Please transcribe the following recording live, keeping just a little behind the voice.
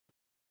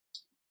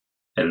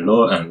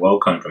Hello and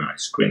welcome to my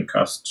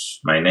screencast.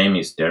 My name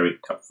is Dereck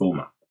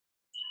Tafuma.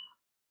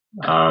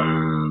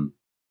 Um,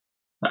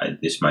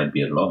 this might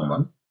be a long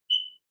one.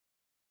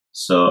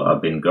 So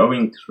I've been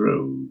going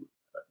through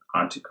an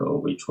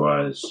article which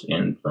was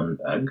in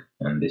Bloomberg,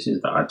 and this is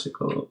the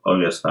article.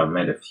 Obviously, I've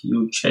made a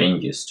few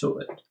changes to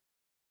it.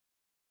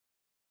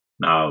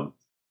 Now,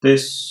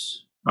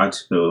 this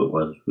article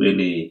was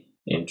really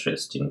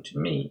interesting to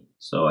me,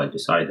 so I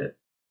decided,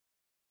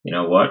 you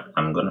know what,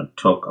 I'm going to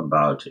talk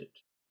about it,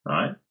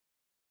 right?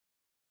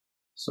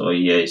 So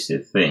here is the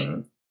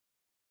thing.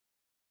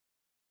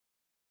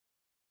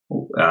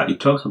 It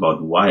talks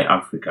about why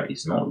Africa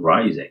is not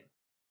rising.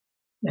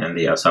 And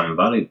there are some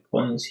valid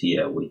points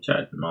here which I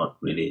had not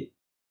really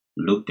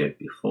looked at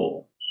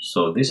before.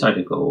 So this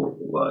article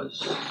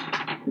was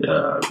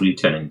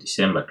written in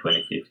December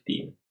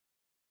 2015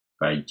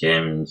 by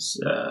James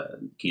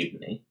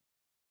Gibney.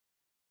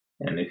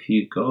 And if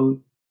you go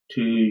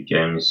to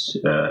James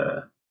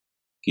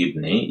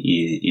Gibney,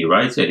 he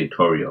writes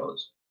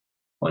editorials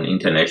on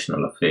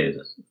international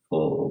affairs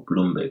for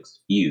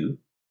Bloomberg's View.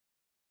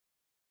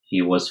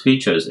 He was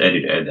features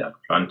editor at The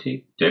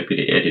Atlantic,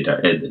 deputy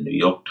editor at The New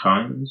York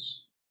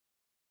Times,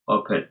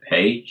 op-ed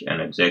page, and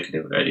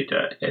executive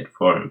editor at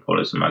Foreign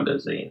Policy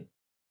magazine.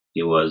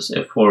 He was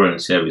a Foreign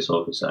Service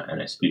officer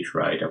and a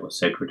speechwriter for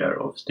Secretary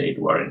of State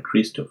Warren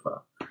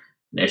Christopher,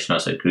 National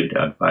Security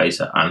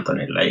Advisor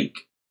Anthony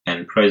Lake,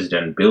 and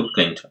President Bill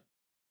Clinton.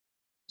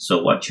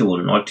 So what you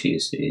will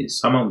notice is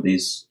some of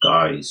these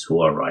guys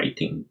who are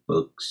writing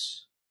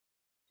books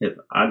have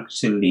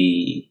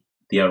actually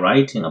they are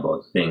writing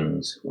about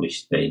things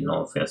which they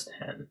know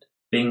firsthand,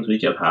 things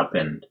which have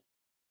happened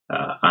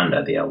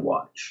under their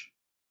watch.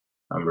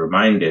 I'm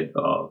reminded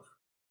of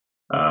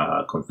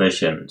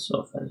Confessions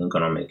of an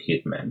Economic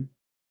Hitman,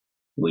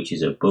 which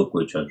is a book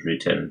which was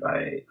written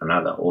by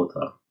another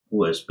author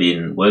who has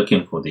been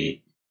working for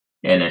the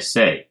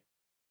NSA.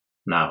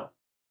 Now,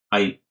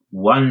 I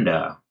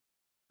wonder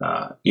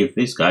if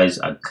these guys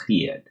are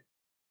cleared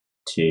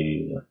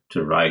to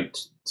write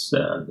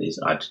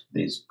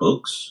these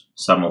books,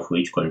 some of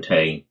which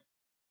contain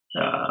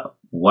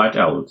what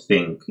I would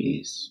think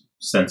is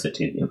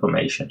sensitive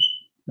information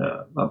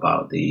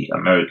about the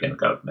American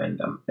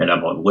government and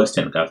about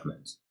Western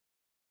governments.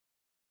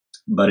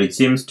 But it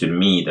seems to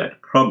me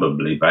that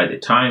probably by the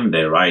time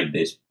they write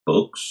these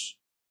books,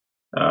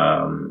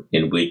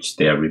 in which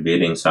they are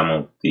revealing some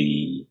of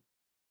the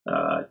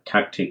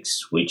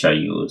tactics which are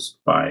used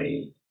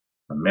by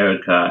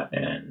America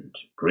and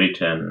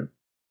Britain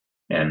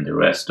and the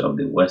rest of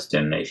the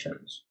Western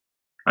nations,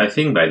 I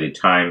think by the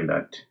time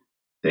that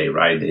they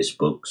write these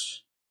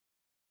books,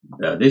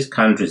 these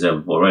countries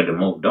have already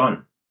moved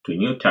on to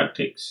new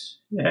tactics,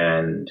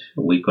 and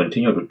we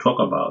continue to talk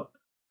about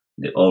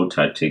the old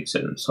tactics,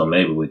 and so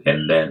maybe we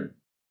can learn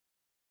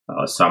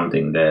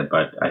something there.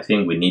 But I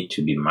think we need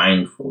to be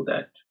mindful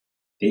that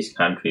these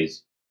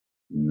countries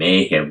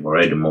may have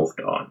already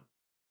moved on.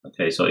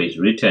 Okay, so he's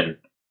written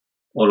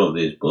all of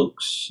these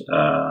books: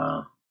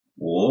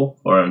 War,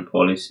 Foreign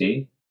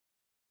Policy,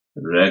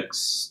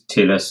 Rex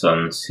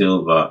Tillerson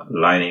Silver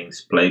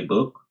Linings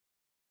Playbook,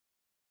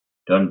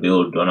 Don't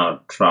Build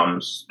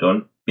Trump's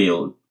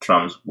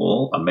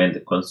Wall, Amend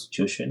the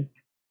Constitution.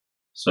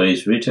 So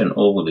he's written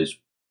all these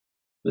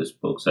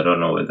books. I don't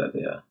know whether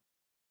they are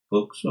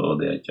books or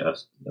they are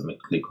just, let me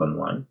click on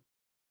one,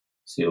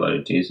 see what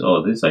it is.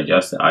 Oh, these are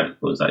just the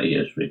articles that he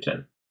has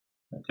written.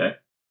 Okay,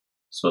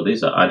 so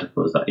these are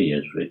articles that he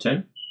has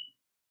written,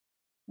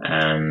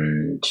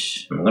 and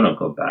I'm gonna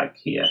go back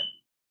here.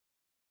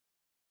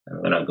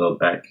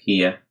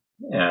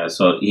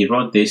 So he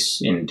wrote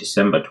this in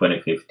December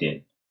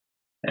 2015,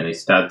 and he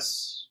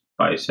starts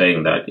by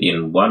saying that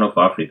in one of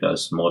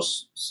Africa's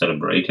most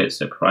celebrated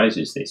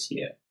surprises this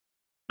year,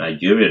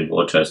 Nigerian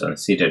voters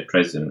unseated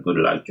President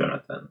Goodluck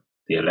Jonathan.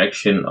 The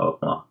election of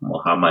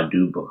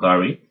Muhammadu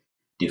Buhari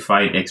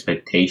defied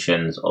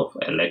expectations of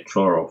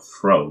electoral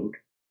fraud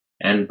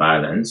and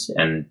violence,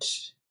 and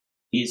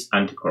his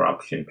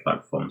anti-corruption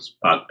platform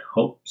sparked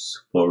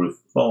hopes for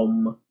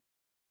reform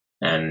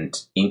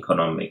and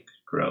economic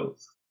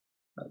growth.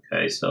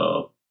 Okay,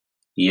 so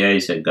here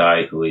is a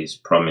guy who is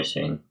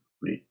promising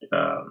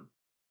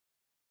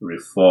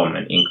reform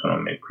and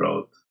economic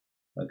growth.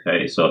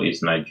 Okay, so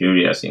is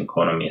Nigeria's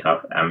economy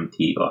half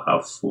empty or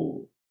half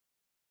full?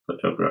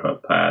 Photographer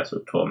Pius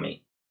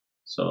Otomi.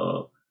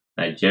 So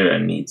Nigeria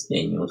needs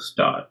a new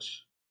start.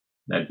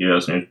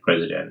 Nigeria's new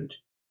president,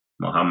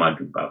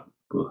 Muhammadu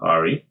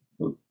Buhari,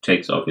 who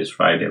takes office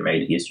Friday,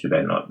 made history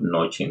by not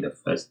notching the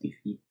first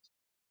defeat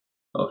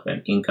of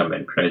an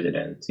incumbent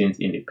president since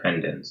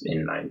independence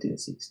in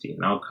 1960.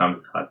 Now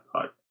comes the hard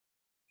part,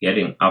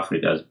 getting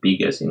Africa's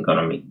biggest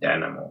economic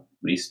dynamo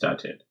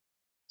restarted.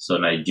 So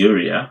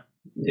Nigeria,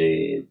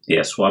 they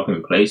are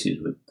swapping places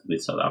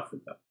with South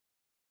Africa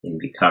in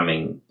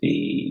becoming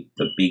the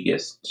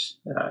biggest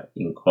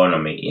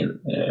economy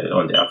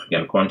on the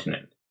African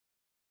continent.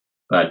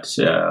 But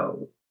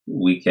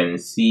we can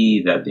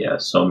see that there are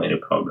so many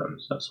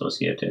problems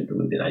associated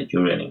with the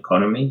Nigerian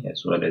economy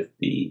as well as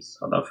the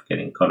South African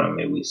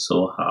economy. We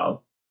saw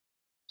how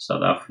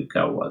South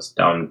Africa was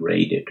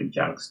downgraded to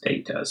junk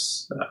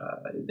status.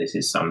 This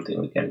is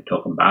something we can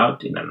talk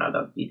about in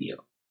another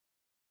video.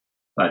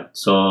 But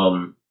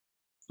so,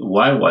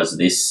 why was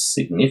this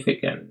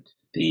significant,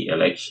 the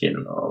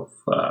election of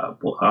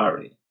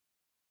Buhari?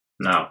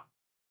 Now,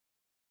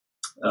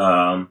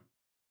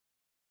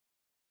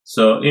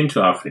 so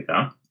into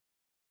Africa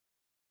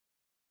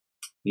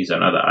is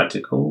another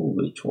article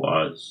which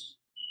was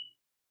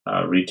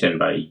written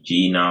by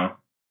Gina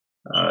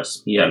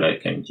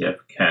Smialek and Jeff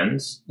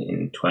Kans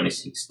in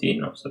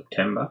 2016 of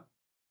September.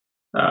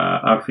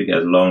 Africa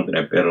has long been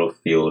a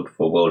battlefield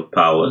for world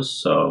powers,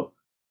 so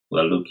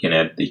we're looking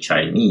at the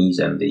Chinese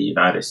and the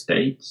United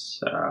States.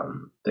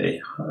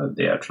 They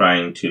are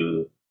trying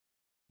to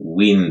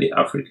win the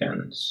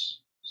Africans.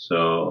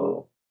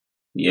 So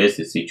here's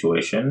the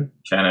situation.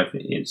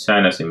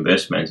 China's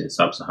investments in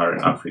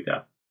sub-Saharan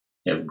Africa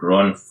have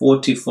grown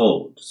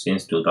 40-fold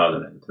since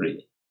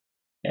 2003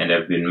 and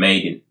have been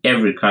made in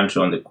every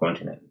country on the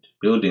continent,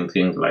 building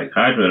things like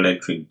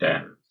hydroelectric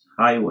dams,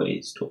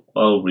 highways to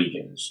oil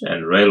regions,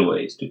 and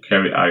railways to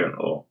carry iron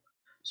ore.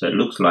 So it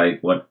looks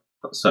like what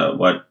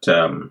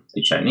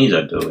the Chinese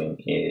are doing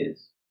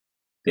is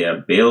they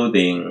are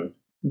building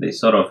the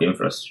sort of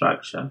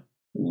infrastructure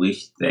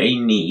which they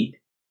need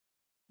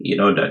in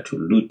order to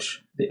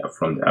loot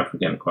from the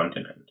African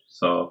continent.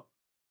 So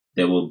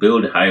they will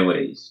build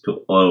highways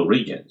to oil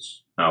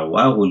regions. Now,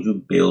 why would you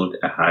build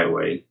a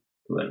highway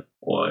to an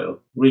oil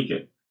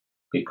region?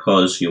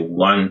 Because you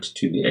want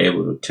to be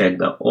able to take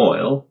the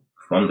oil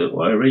from the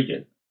oil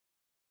region.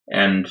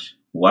 And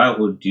why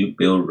would you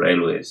build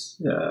railways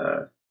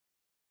to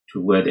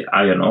where the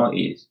iron ore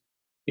is?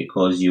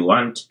 Because you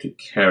want to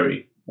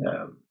carry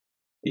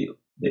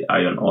the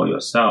iron ore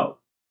yourself.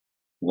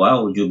 Why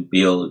would you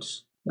build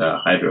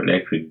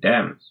hydroelectric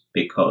dams?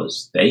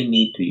 Because they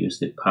need to use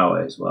the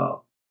power as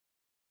well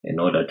in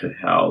order to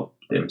help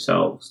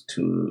themselves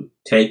to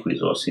take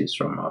resources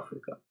from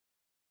Africa.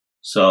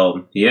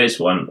 So here is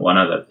one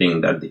other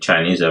thing that the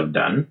Chinese have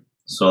done.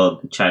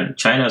 So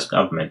China's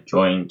government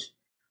joined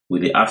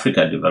with the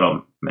Africa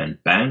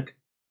Development Bank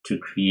to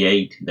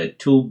create the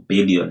 $2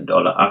 billion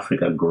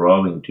Africa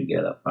Growing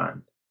Together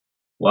Fund.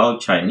 While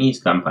Chinese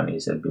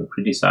companies have been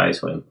criticized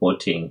for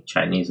importing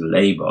Chinese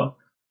labor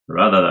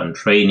rather than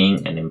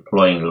training and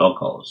employing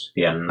locals,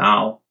 they are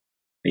now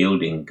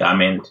building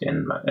garment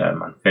and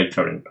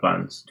manufacturing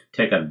plants to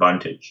take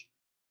advantage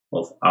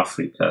of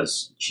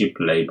Africa's cheap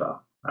labor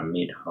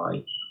amid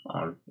high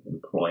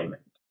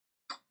unemployment.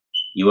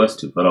 U.S.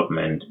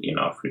 development in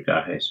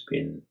Africa has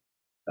been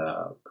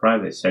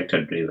private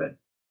sector driven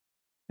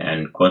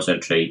and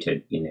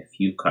concentrated in a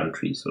few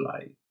countries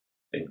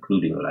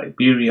including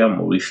Liberia,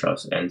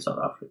 Mauritius, and South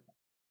Africa.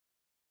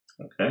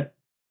 Okay,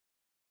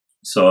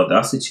 so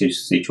that's the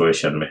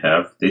situation we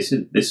have.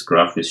 This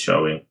graph is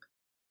showing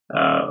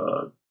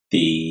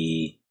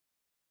the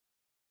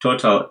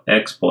total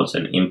exports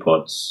and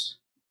imports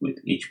with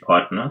each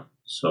partner.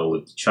 So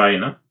with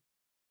China,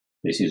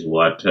 this is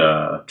what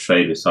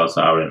trade with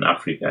Sub-Saharan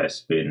Africa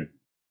has been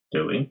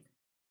doing.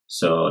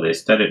 So they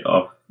started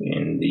off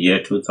in the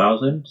year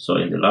 2000. So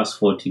in the last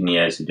 14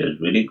 years, it has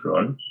really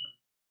grown.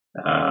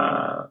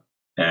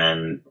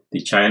 And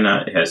the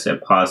China has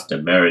surpassed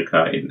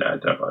America in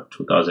about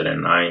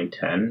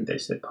 2009-10. They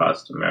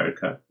surpassed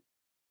America.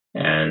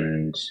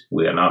 And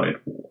we are now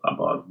at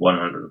about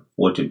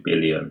 $140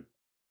 billion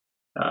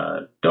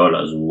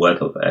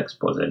worth of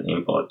exports and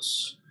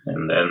imports.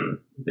 And then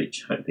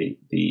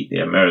the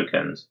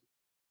Americans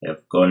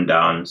have gone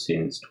down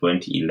since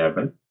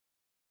 2011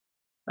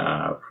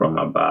 from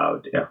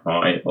about a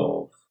high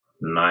of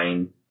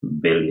 90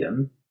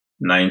 billion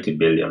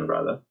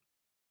rather,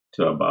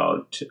 to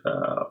about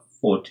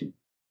 40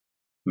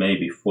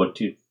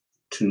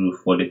 to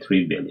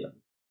 43 billion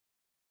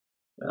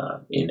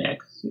in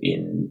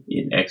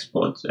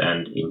exports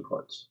and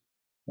imports.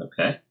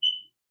 Okay,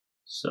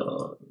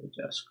 so let me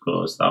just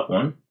close that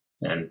one.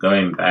 And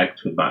going back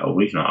to my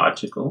original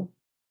article.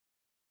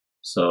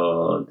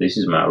 So this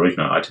is my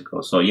original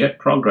article. So yet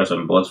progress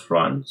on both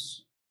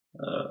fronts.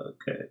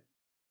 Okay,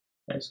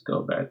 let's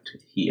go back to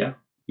here.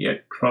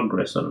 Yet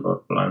progress on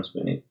both fronts.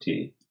 We need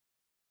to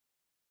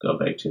go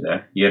back to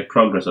that. Yet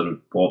progress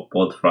on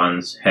both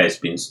fronts has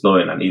been slow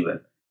and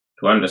uneven.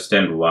 To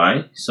understand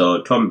why,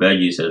 so Tom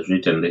Burgess has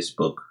written this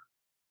book,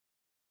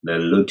 The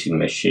Looting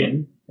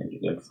Machine, and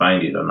you can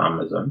find it on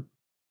Amazon.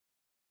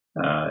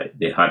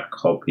 The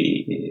hardcover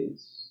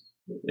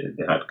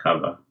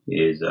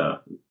is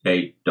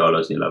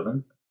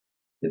 $8.11.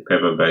 The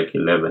paperback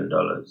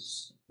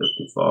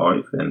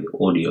 $11.54, and the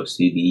audio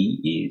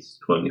CD is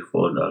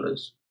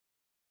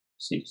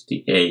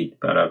 $24.68.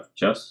 But I've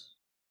just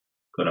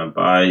gonna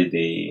buy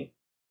the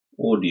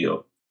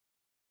audio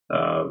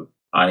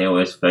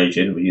iOS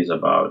version, which is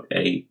about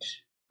 £8,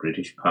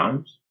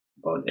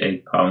 about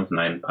 £8,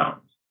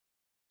 £9.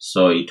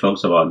 So it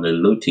talks about the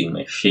looting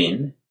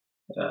machine.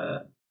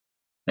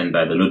 And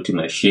by the looting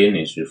machine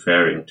is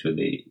referring to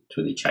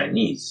the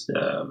Chinese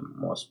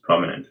most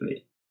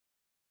prominently.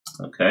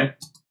 Okay,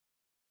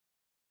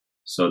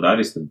 so that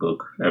is the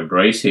book, a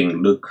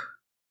bracing look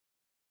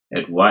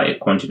at why a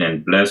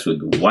continent blessed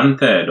with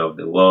 1/3 of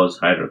the world's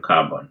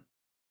hydrocarbon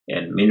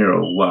and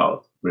mineral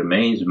wealth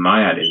remains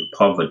mired in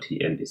poverty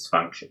and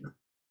dysfunction.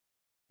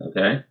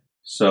 Okay,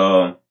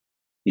 so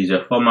he's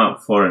a former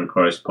foreign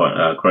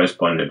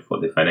correspondent for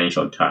the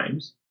Financial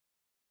Times,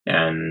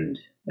 and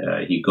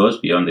he goes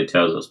beyond the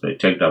tales of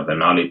spectacular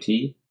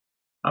banality.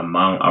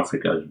 Among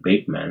Africa's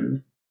big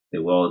men,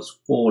 the world's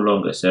 4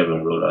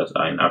 longest-serving rulers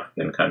are in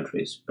African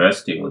countries,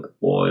 bursting with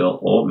oil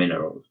or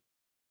minerals.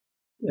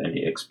 And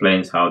he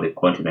explains how the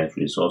continent's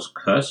resource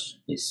curse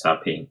is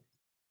sapping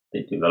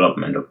the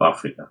development of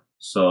Africa.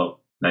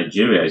 So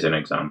Nigeria is an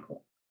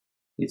example.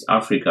 It's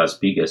Africa's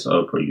biggest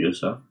oil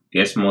producer,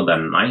 gets more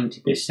than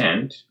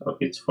 90% of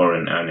its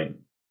foreign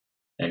earnings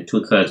and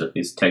 2/3 of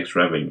its tax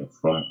revenue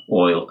from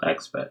oil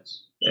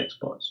exports.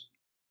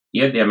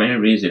 Yet there are many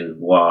reasons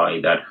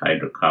why that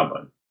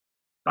hydrocarbon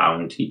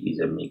bounty is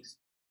a mixed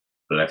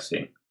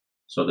blessing.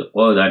 So the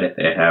oil that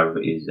they have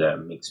is a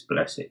mixed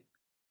blessing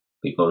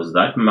because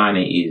that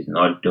money is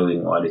not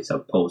doing what it's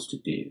supposed to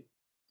do.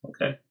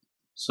 Okay,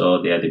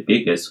 so they are the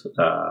biggest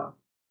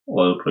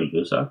oil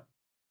producer,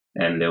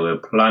 and they were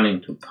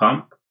planning to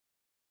pump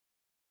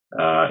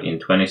in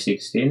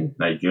 2016,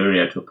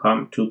 Nigeria to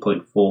pump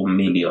 2.4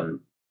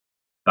 million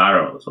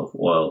barrels of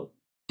oil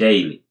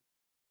daily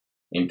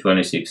in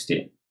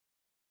 2016.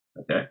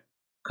 Okay,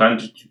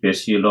 country to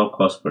pursue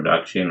low-cost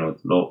production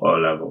with low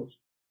oil levels.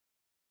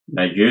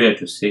 Nigeria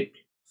to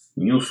seek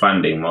new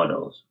funding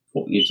models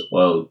for its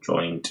oil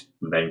joint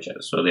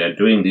ventures. So they are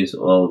doing these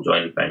oil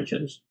joint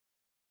ventures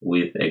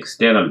with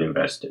external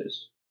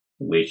investors,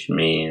 which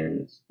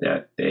means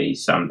that there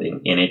is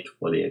something in it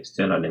for the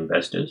external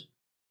investors.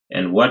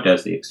 And what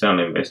does the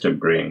external investor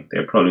bring?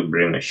 They probably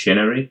bring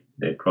machinery.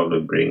 They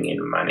probably bring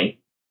in money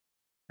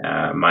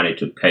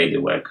to pay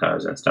the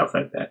workers and stuff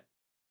like that.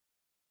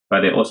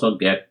 But they also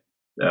get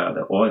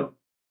the oil,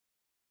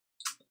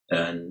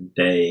 and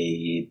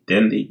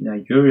then the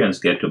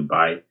Nigerians get to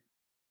buy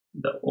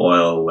the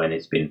oil when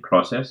it's been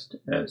processed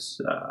as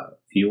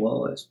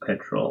fuel, as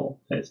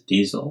petrol, as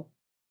diesel.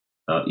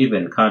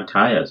 Even car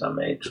tires are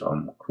made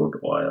from crude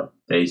oil.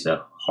 There is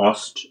a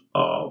host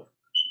of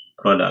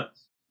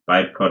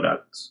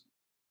byproducts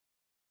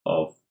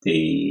of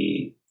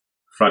the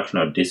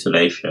fractional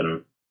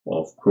distillation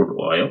of crude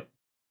oil,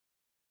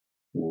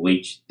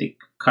 which the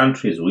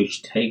countries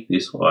which take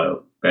this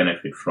oil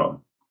benefit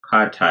from.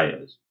 Car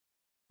tires,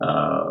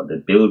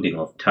 the building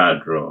of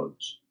tarred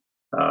roads,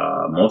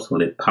 most of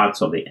the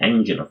parts of the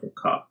engine of a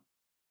car.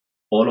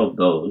 All of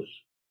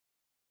those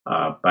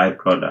are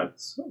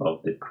byproducts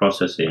of the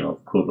processing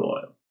of crude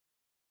oil.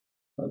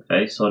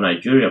 Okay, so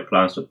Nigeria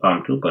plans to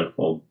pump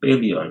 2.4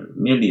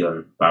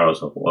 million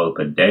barrels of oil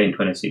per day in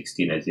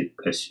 2016 as it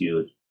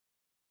pursued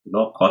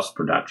low-cost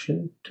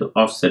production to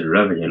offset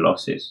revenue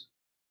losses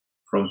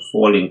from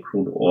falling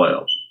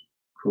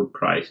crude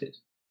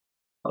prices.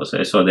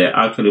 Okay, so they're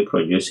actually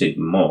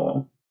producing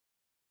more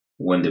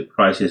when the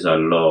prices are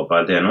low,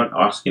 but they're not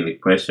asking the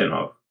question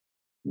of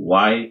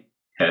why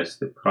has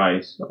the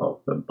price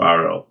of the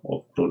barrel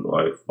of crude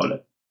oil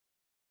fallen?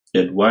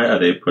 And why are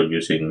they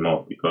producing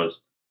more? Because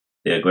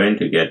they are going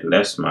to get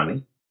less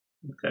money,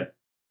 okay,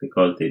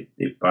 because the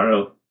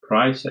barrel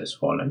price has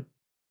fallen,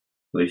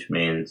 which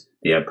means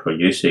they are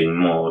producing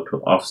more to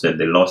offset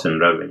the loss in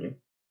revenue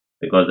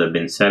because they've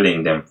been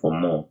selling them for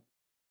more.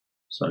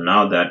 So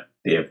now that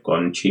they have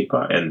gone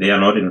cheaper and they are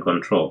not in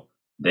control,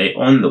 they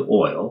own the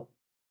oil,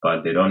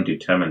 but they don't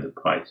determine the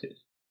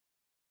prices.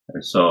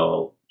 And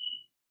so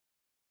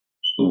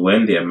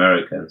when the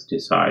Americans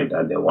decide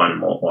that they want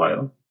more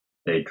oil,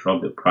 they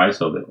drop the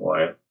price of the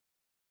oil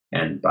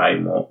and buy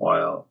more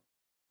oil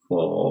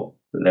for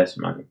less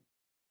money.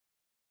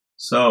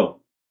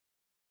 So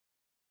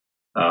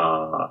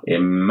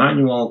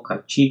Emmanuel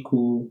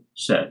Kachiku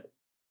said,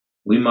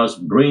 we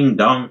must bring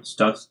down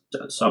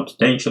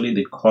substantially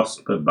the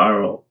cost per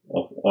barrel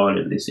of oil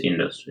in this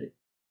industry.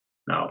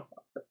 Now,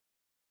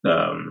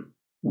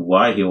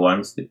 why he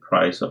wants the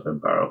price of a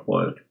barrel of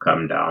oil to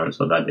come down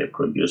so that they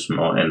produce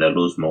more and they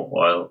lose more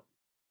oil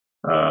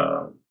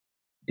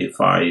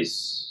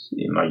defies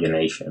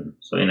imagination.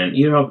 So in an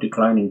era of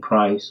declining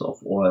price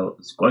of oil,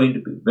 it's going to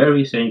be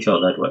very essential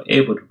that we're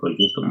able to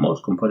produce the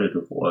most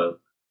competitive oil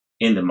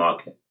in the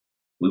market.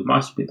 We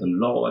must be the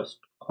lowest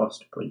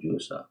cost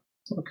producer.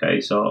 Okay,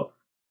 so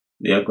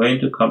they are going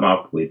to come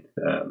up with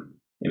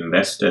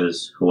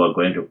investors who are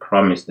going to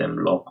promise them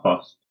low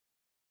cost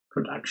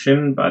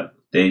production, but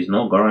there is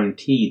no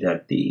guarantee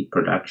that the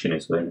production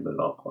is going to be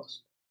low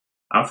cost.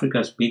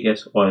 Africa's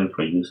biggest oil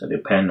producer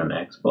depends on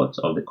exports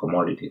of the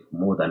commodity for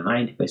more than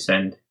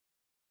 90%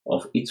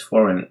 of its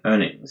foreign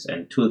earnings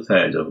and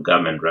 2/3 of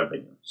government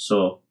revenue.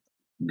 So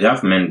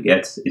government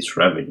gets its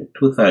revenue,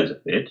 2/3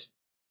 of it,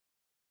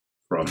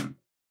 from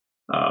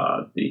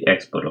the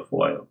export of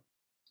oil.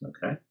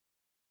 Okay,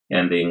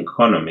 and the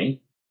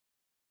economy,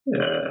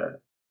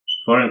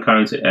 foreign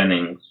currency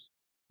earnings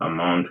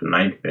amount to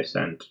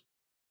 90%.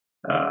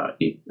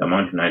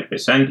 Amount to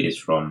 90% is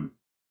from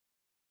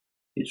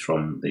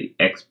the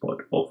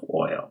export of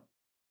oil.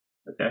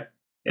 Okay,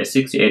 a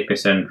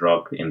 68%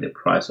 drop in the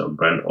price of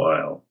Brent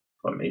oil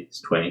from its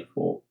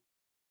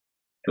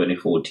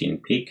 2014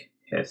 peak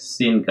has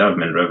seen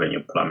government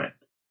revenue plummet.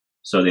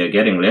 So they're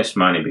getting less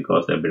money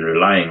because they've been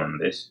relying on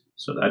this.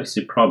 So that is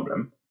the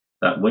problem,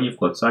 that when you've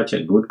got such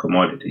a good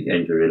commodity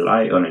and you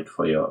rely on it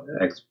for your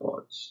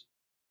exports,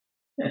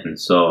 and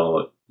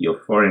so your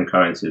foreign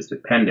currency is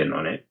dependent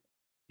on it,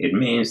 it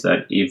means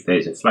that if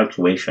there's a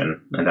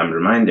fluctuation, and I'm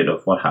reminded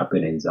of what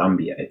happened in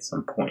Zambia at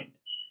some point,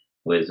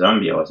 where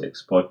Zambia was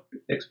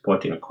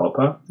exporting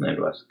copper and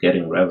was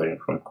getting revenue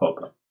from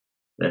copper.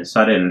 Then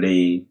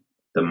suddenly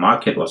the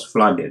market was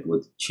flooded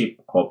with cheap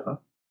copper,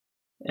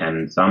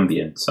 and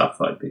Zambians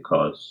suffered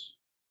because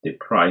the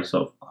price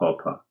of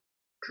copper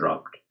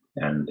dropped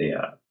and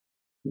their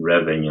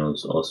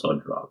revenues also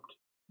dropped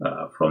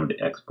from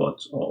the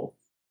exports of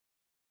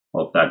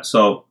that.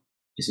 So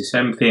it's the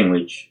same thing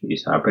which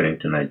is happening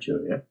to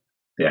Nigeria.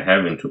 They are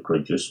having to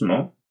produce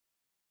more,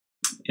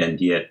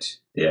 and yet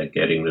they are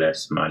getting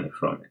less money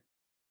from it.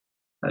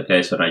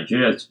 Okay, so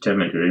Nigeria is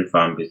determined to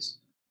revamp its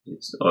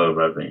oil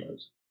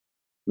revenues.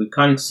 We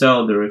can't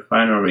sell the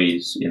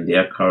refineries in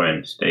their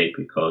current state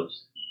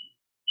because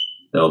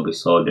they'll be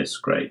sold as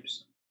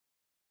scraps.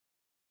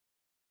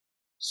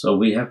 So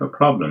we have a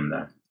problem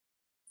there.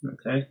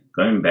 Okay,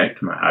 going back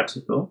to my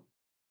article.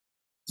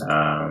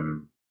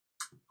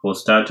 For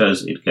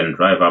starters, it can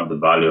drive up the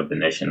value of the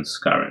nation's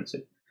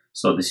currency.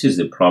 So this is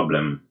the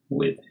problem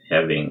with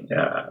having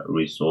a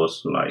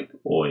resource like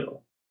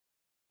oil.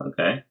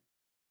 Okay,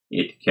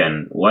 it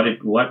can what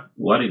it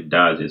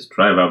does is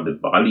drive up the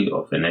value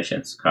of a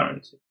nation's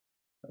currency.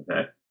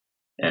 Okay,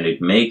 and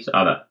it makes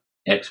other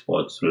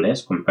exports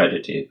less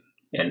competitive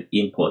and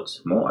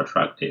imports more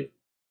attractive.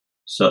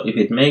 So if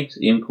it makes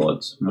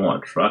imports more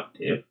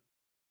attractive,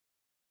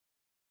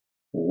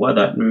 what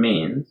that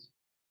means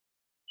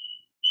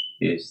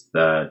is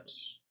that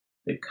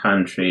the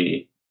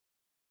country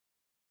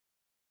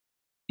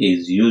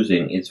is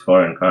using its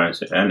foreign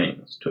currency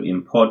earnings to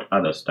import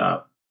other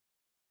stuff,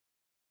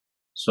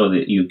 so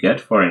that you get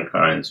foreign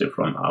currency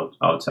from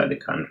outside the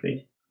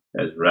country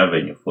as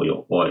revenue for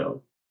your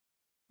oil,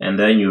 and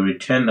then you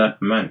return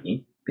that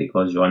money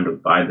because you want to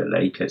buy the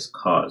latest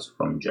cars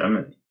from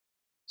Germany.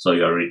 So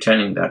you're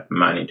returning that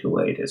money to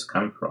where it has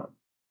come from,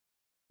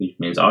 which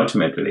means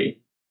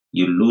ultimately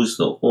you lose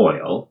the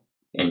oil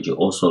and you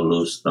also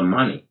lose the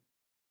money.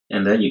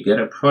 And then you get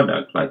a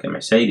product like a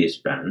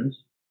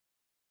Mercedes-Benz,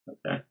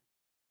 okay,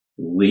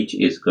 which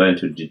is going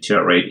to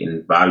deteriorate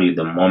in value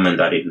the moment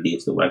that it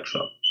leaves the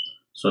workshop.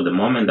 So the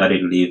moment that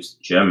it leaves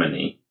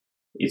Germany,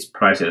 its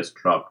price has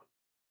dropped.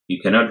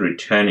 You cannot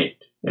return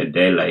it a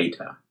day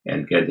later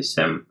and get the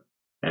same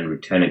and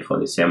return it for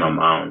the same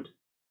amount.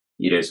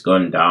 It has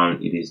gone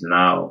down. It is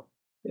now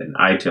an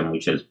item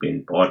which has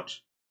been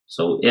bought.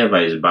 So whoever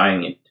is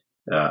buying it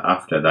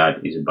after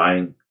that is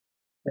buying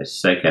a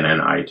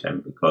second-hand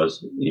item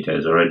because it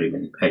has already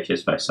been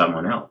purchased by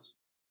someone else.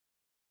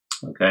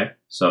 Okay,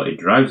 so it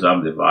drives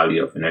up the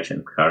value of the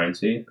national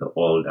currency, the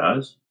oil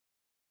does,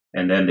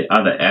 and then the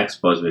other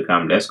exports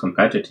become less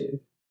competitive,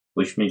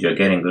 which means you're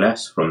getting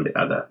less from the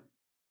other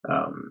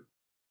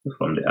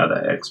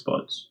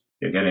exports.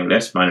 You're getting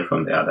less money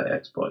from the other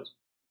exports,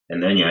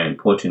 and then you're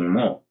importing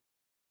more.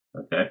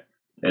 Okay,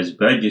 as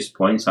Burgess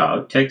points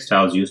out,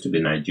 textiles used to be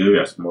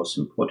Nigeria's most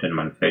important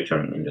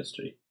manufacturing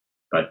industry,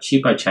 but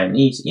cheaper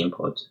Chinese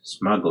imports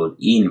smuggled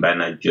in by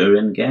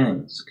Nigerian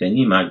gangs. Can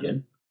you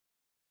imagine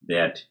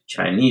that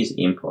Chinese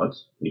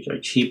imports, which are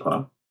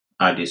cheaper,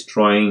 are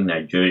destroying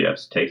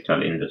Nigeria's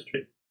textile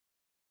industry?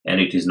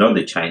 And it is not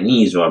the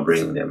Chinese who are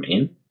bringing them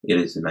in. It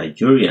is the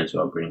Nigerians who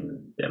are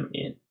bringing them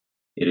in.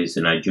 It is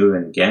the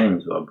Nigerian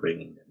gangs who are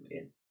bringing them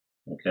in.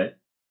 Okay?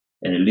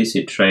 An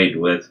illicit trade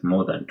worth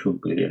more than $2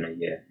 billion a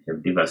year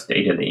have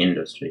devastated the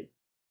industry.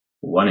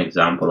 One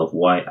example of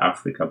why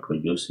Africa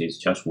produces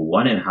just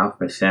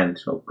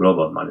 1.5% of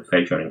global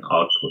manufacturing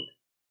output,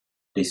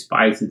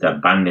 despite the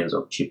abundance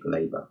of cheap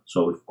labor.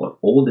 So we've got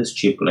all this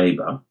cheap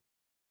labor,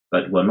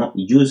 but we're not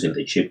using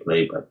the cheap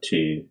labor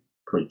to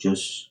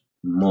produce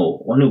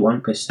more. Only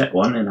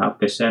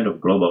 1.5%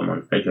 of global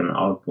manufacturing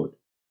output.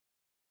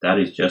 That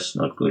is just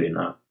not good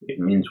enough. It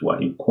means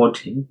we're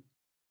importing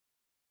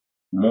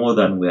more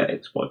than we're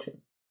exporting.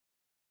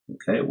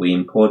 Okay, we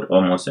import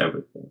almost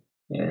everything.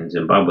 In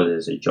Zimbabwe,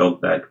 there's a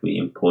joke that we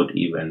import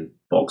even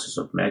boxes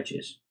of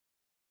matches,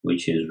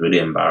 which is really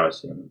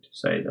embarrassing to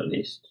say the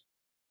least.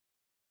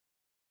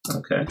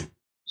 Okay,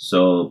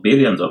 so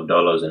billions of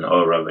dollars in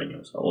oil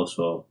revenues are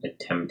also a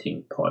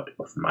tempting pot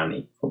of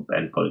money for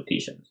bad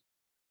politicians.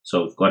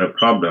 So we've got a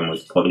problem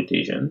with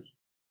politicians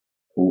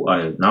who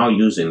are now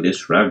using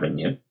this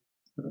revenue,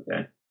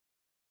 okay,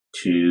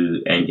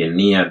 to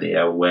engineer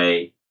their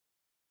way,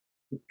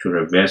 to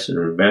reverse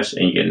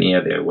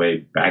engineer their way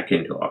back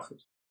into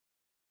office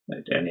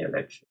at any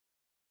election.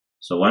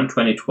 So one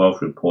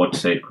 2012 report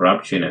said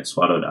corruption had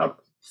swallowed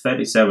up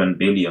 $37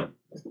 billion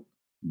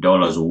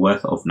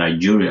worth of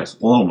Nigeria's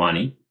oil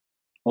money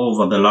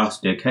over the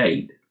last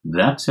decade.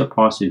 That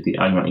surpasses the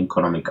annual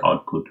economic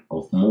output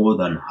of more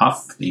than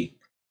half the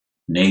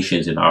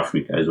nations in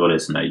Africa, as well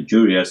as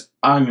Nigeria's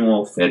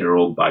annual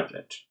federal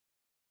budget.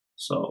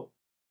 So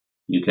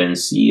you can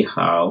see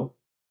how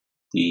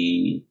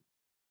the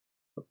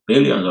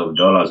billions of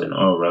dollars in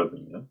oil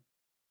revenue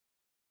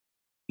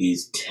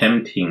is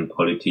tempting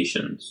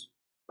politicians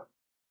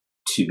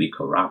to be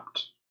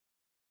corrupt.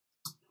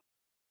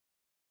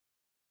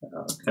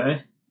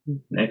 Okay,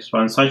 next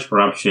one. Such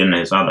corruption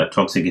has other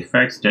toxic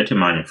effects. Dirty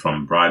money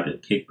from bribes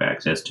and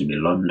kickbacks has to be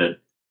laundered,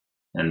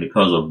 and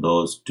because of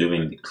those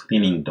doing the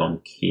cleaning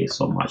don't care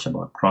so much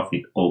about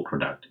profit or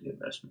productive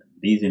investment.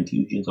 These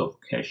infusions of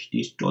cash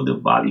distort the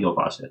value of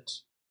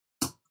assets.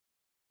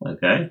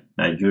 Okay,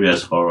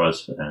 Nigeria's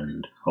horrors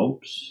and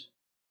hopes.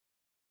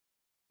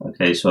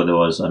 Okay, so there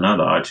was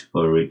another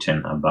article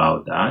written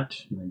about that.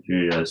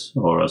 Nigeria's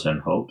horrors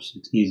and hopes.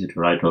 It's easy to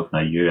write off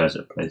Nigeria as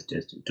a place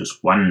destined to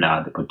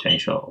squander the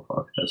potential of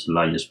Africa's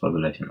largest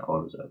population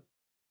oil reserve.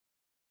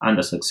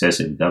 Under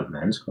successive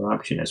governments,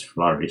 corruption has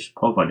flourished,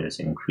 poverty has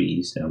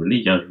increased, and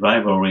religious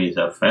rivalries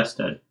have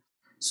festered.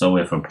 So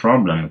we have a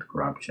problem with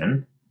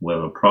corruption. We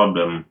have a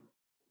problem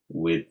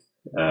with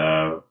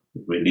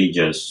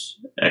religious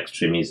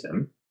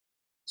extremism.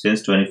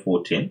 Since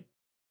 2014,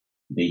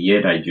 the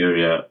year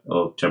Nigeria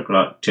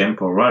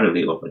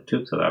temporarily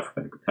overtook South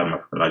Africa to become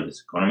Africa's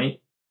largest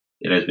economy,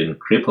 it has been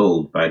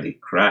crippled by the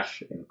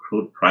crash in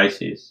crude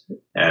prices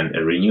and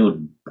a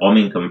renewed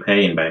bombing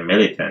campaign by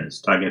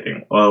militants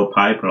targeting oil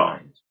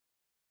pipelines.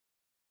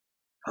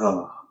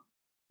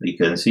 You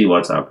can see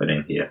what's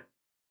happening here.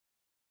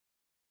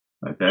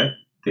 Okay,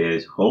 there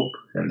is hope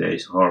and there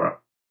is horror.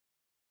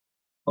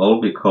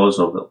 All because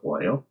of the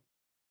oil.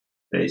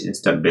 There is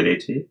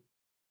instability.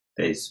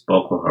 There is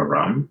Boko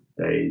Haram.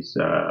 There is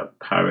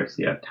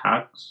piracy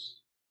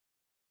attacks.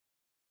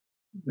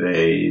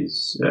 There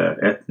is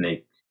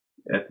ethnic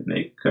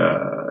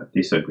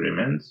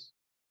disagreements,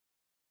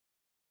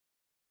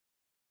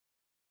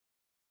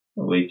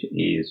 which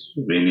is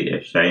really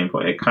a shame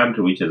for a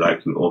country which has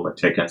actually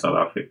overtaken South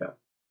Africa.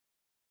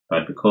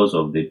 But because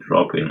of the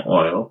drop in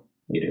oil,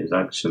 it has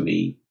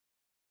actually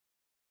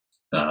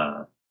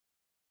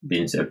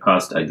been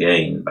surpassed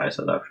again by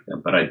South Africa.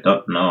 But I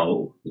don't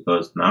know,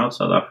 because now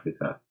South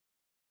Africa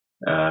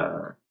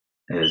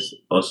has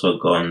also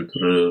gone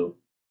through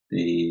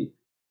the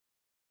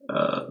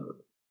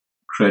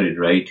credit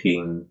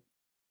rating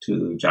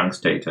to junk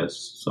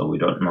status, so we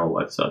don't know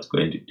what that's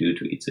going to do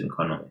to its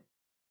economy.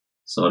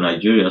 So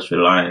Nigeria's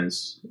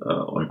reliance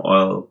on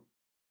oil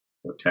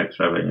for tax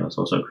revenues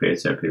also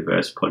creates a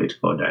perverse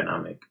political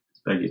dynamic.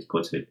 As Burgess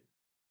puts it,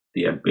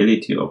 the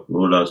ability of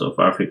rulers of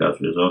Africa's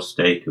resource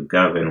state to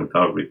govern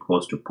without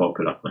recourse to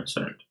popular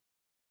consent,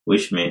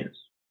 which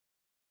means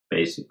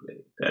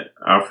basically that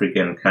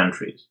African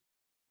countries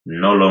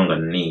no longer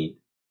need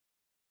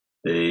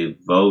the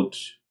vote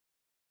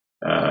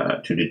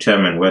to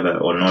determine whether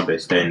or not they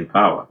stay in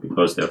power,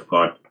 because they've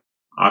got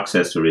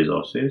access to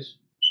resources,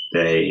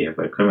 they have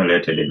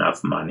accumulated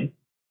enough money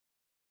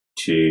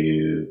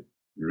to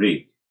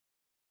rig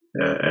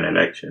an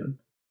election.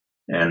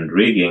 And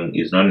rigging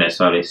is not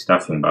necessarily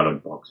stuffing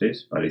ballot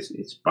boxes, but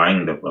it's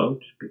buying the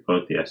vote,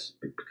 because they have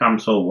become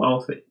so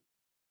wealthy.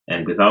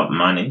 And without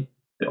money,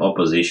 the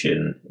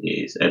opposition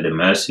is at the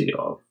mercy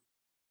of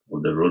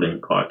the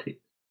ruling party,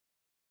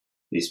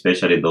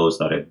 especially those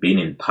that have been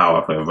in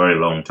power for a very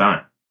long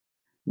time,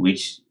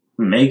 which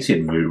makes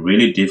it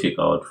really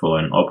difficult for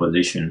an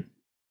opposition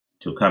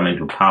to come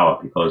into power,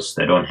 because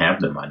they don't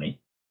have the money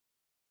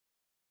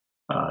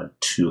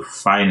to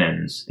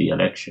finance the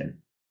election.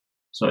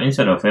 So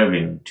instead of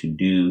having to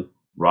do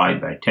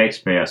right by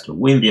taxpayers to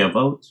win their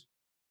votes,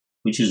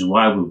 which is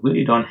why we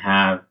really don't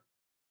have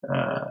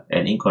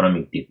an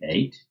economic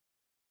debate,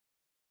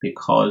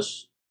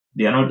 because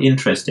they are not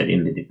interested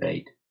in the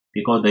debate,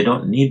 because they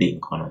don't need the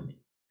economy.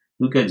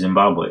 Look at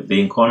Zimbabwe.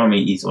 The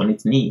economy is on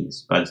its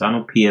knees, but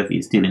ZANU-PF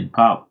is still in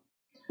power.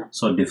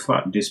 So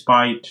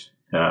despite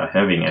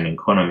having an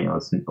economy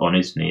on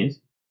its knees,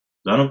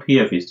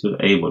 ZANU-PF is still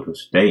able to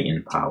stay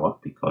in power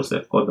because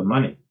they've got the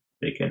money.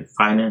 They can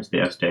finance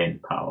their stay in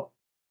power.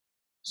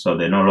 So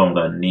they no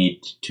longer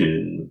need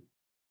to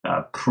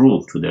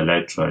prove to the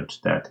electorate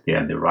that they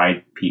are the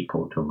right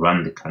people to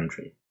run the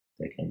country.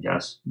 They can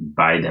just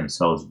buy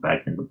themselves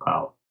back into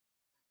power.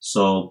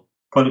 So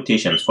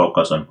politicians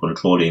focus on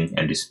controlling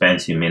and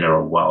dispensing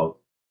mineral wealth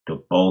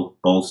to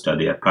bolster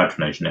their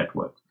patronage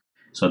network.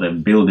 So they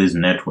build these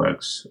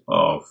networks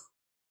of,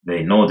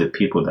 they know the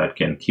people that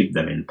can keep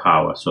them in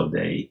power, so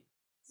they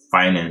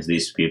finance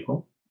these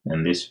people,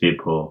 and these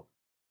people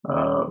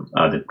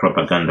are the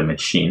propaganda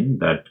machine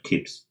that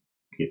keeps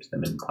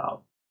them in power.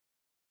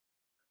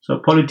 So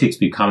politics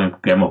become a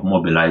game of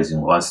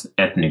mobilizing one's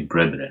ethnic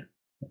brethren.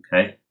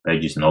 Okay,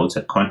 Burgess notes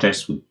a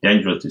context with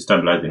dangerous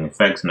destabilizing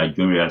effects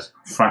Nigeria's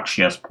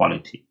fractious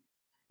polity.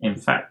 In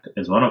fact,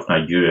 as one of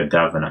Nigeria's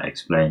governor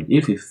explained,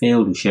 if we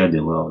fail to share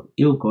the world,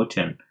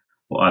 ill-gotten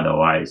or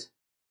otherwise,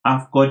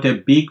 I've got a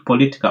big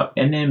political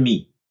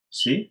enemy.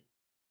 See?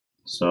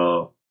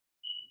 So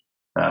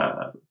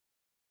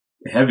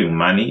having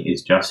money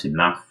is just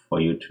enough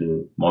for you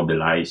to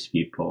mobilize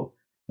people.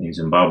 In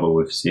Zimbabwe,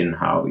 we've seen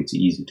how it's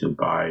easy to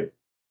buy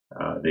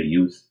the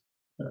youth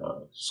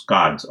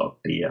scards of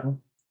beer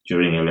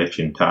during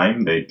election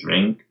time. They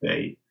drink,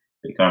 they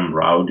become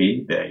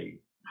rowdy, they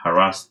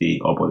harass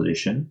the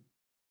opposition,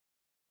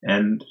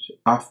 and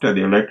after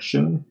the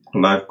election,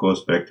 life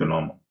goes back to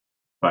normal.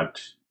 But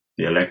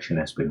the election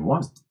has been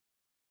won.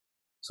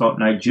 So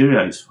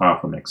Nigeria is far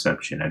from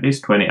exception, and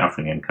these 20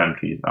 African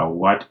countries are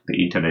what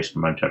the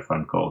International Monetary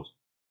Fund calls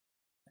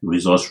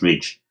resource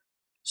rich.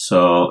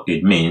 So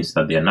it means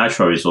that their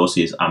natural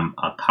resources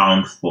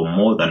account for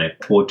more than a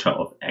quarter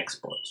of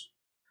exports.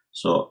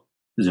 So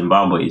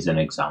Zimbabwe is an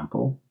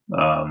example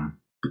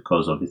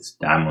because of its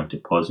diamond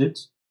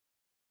deposits.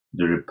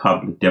 The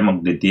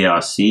the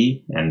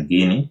DRC and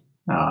Guinea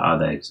are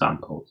other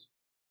examples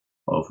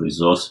of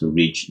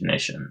resource-rich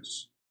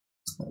nations.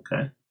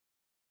 Okay.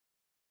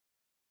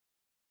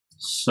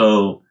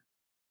 So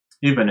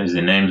even as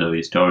the names of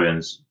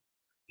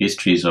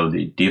histories of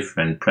the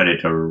different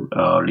predator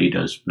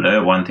leaders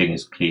blur, one thing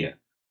is clear.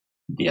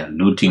 Their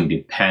looting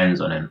depends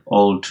on an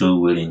all too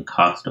willing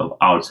cast of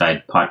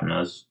outside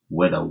partners,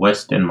 whether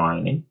Western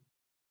mining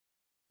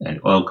and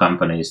oil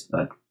companies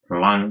that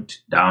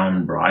planked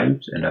down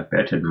bribes and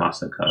abetted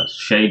massacres,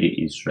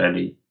 shady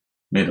Israeli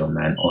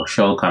middlemen, or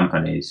shell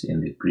companies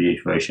in the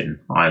British Virgin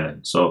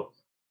Islands. So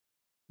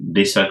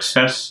the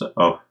success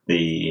of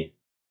the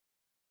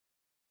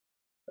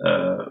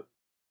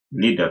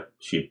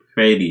leadership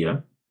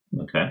failure,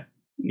 okay,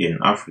 in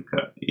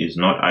Africa is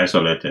not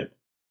isolated,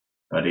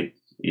 but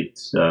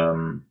it's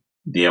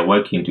they are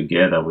working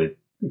together with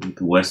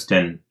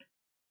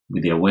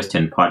their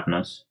Western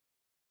partners,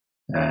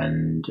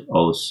 and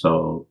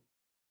also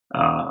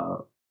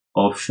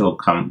offshore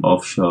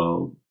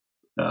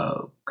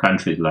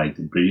countries like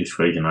the British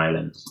Virgin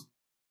Islands.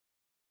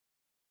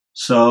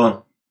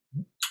 So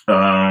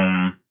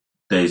there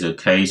is a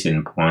case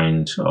in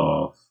point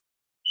of,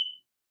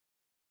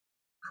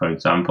 for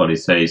example, it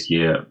says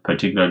here,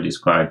 particularly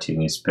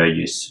disquieting is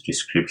Page's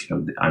description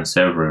of the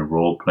unsavory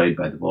role played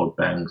by the World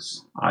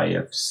Bank's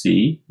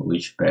IFC,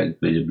 which begs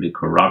visibly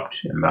corrupt,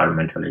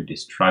 environmentally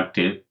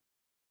destructive.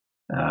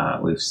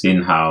 We've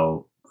seen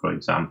how, for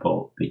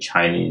example, the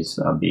Chinese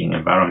are being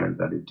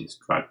environmentally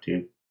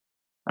destructive.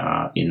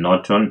 In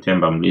Norton,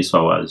 Themba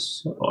Mliswa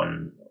was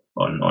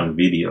on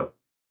video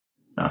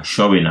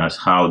showing us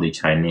how the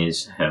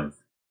Chinese have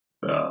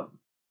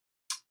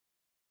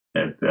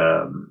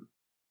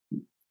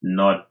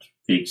not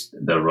fixed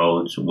the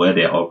roads where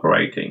they're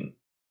operating.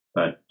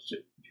 But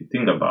if you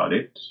think about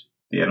it,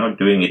 they are not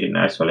doing it in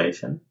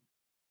isolation.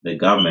 The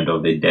government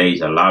of the day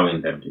is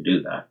allowing them to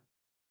do that.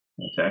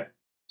 Okay,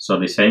 so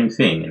the same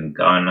thing in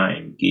Ghana,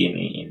 in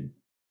Guinea,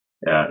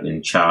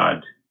 in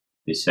Chad,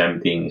 the same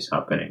thing is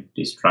happening.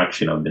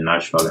 Destruction of the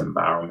natural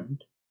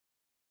environment.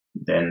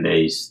 Then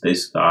there is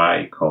this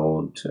guy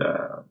called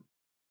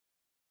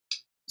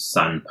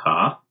Samuel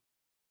Pa,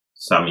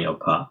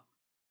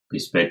 the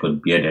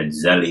speckled bearded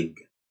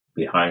Zelig,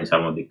 behind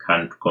some of the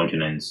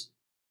continent's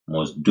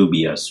most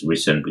dubious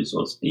recent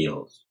resource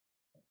deals.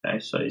 Okay,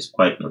 so he's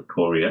quite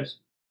notorious.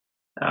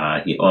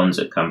 He owns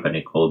a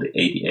company called the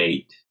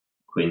 88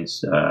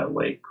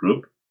 Queensway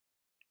Group.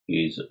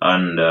 He's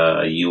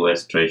under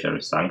US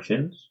Treasury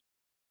sanctions.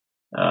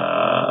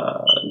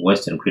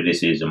 Western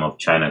criticism of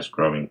China's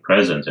growing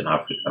presence in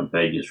Africa,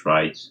 Page's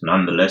writes,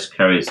 nonetheless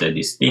carries a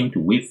distinct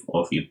whiff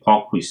of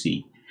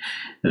hypocrisy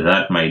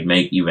that might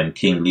make even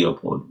King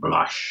Leopold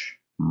blush.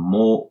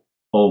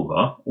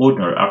 Moreover,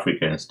 ordinary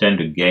Africans tend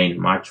to gain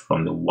much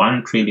from the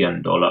 $1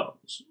 trillion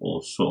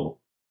or so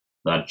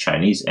that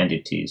Chinese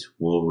entities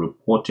will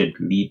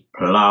reportedly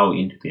plow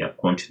into their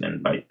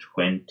continent by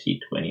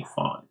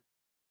 2025.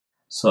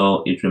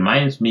 So it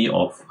reminds me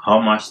of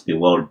how much the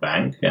World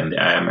Bank and the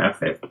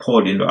IMF have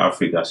poured into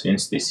Africa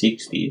since the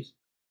 60s.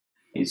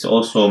 It's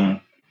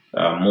also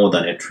more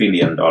than $1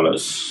 trillion,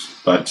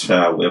 but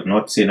we have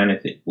not seen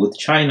anything. With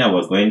China,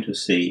 we're going to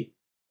see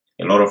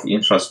a lot of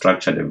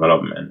infrastructure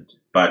development,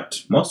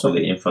 but most of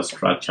the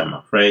infrastructure, I'm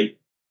afraid,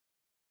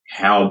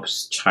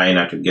 helps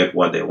China to get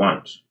what they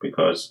want,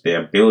 because they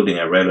are building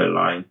a railway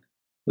line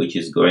which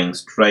is going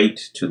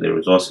straight to the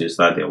resources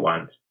that they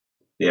want.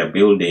 They are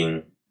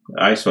building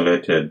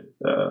isolated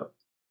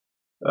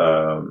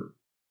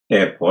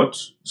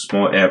airports,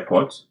 small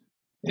airports,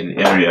 in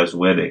areas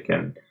where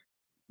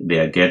they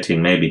are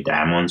getting maybe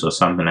diamonds or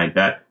something like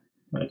that,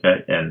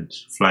 okay, and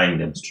flying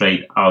them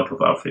straight out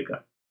of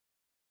Africa.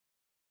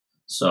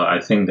 So I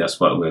think that's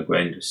what we're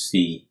going to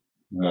see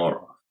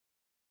more of.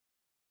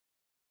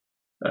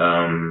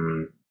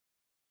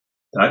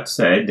 That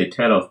said, the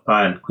tale of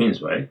Pa and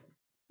Queensway,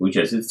 which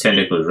has its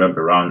tentacles wrapped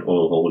around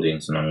oil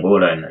holdings in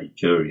Angola and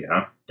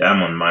Nigeria,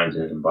 diamond mines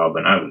in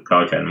Zimbabwe, and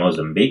agriculture in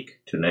Mozambique,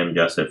 to name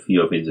just a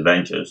few of its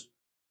ventures,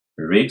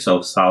 reeks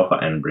of sulfur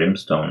and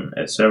brimstone,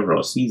 as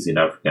several seasoned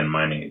African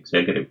mining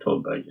executives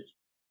told Burgess.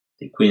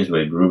 The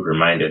Queensway Group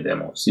reminded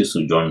them of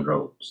Cecil John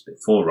Rhodes, the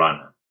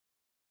forerunner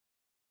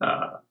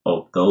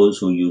of those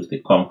who use the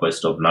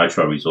conquest of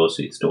natural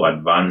resources to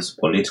advance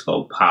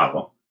political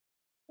power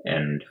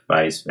and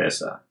vice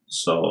versa.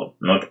 So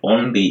not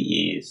only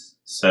is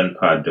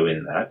SENPA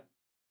doing that,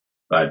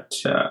 but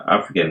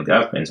African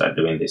governments are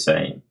doing the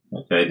same.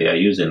 Okay, they are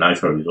using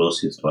natural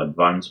resources to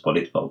advance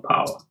political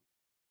power.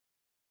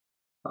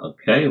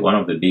 Okay, one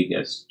of the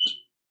biggest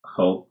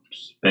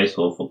hopes, best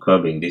hope for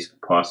curbing this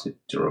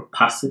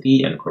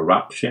rapacity and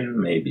corruption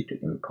may be to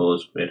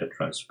impose greater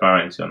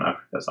transparency on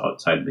Africa's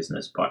outside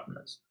business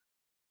partners.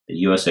 The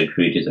U.S.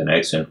 Securities and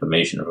Exchange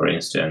Commission, for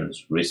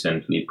instance,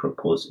 recently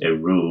proposed a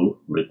rule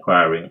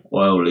requiring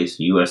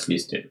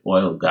U.S.-listed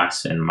oil,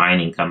 gas, and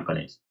mining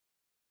companies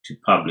to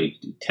publish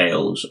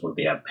details of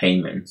their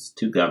payments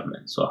to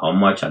government. So how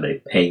much are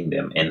they paying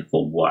them and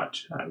for what?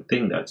 I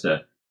think that's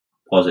a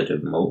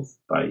positive move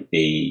by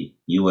the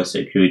U.S.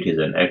 Securities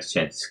and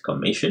Exchange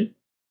Commission.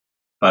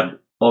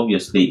 But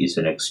obviously it's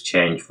an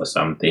exchange for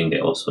something. They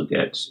also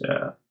get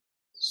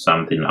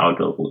something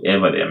out of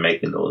whoever they're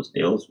making those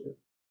deals with.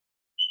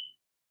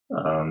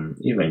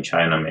 Even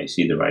China may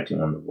see the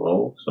writing on the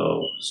wall.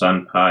 So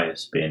SENPA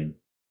has been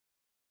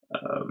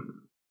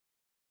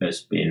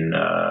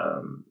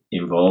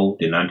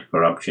involved in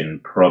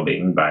anti-corruption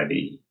probing by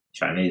the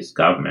Chinese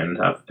government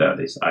after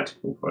this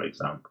article, for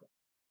example.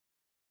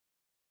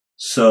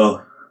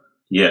 So,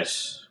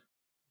 yes,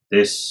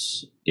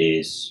 this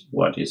is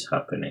what is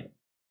happening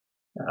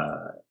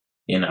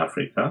in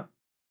Africa,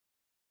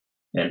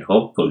 and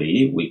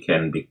hopefully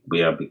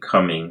we are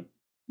becoming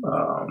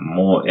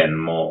more and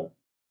more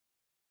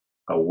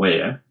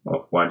aware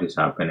of what is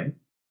happening,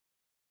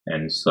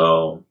 and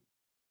so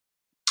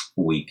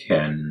we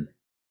can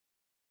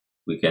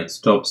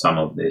stop some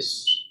of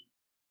this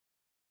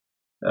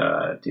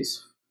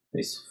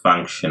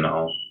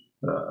dysfunctional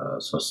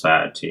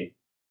society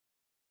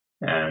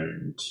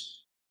and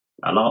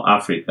allow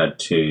Africa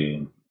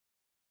to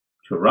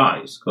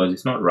rise, because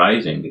it's not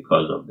rising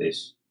because of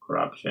this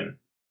corruption.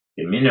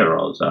 The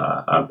minerals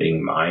are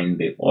being mined,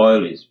 the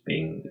oil is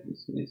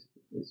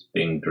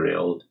being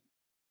drilled,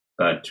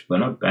 but we're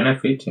not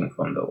benefiting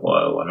from the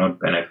oil, we're not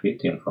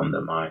benefiting from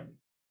the mine.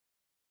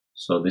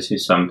 So this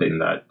is something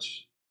that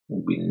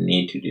we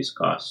need to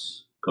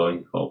discuss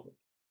going forward.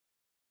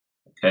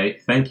 Okay,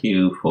 thank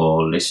you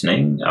for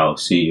listening. I'll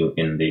see you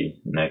in the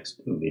next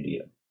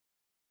video.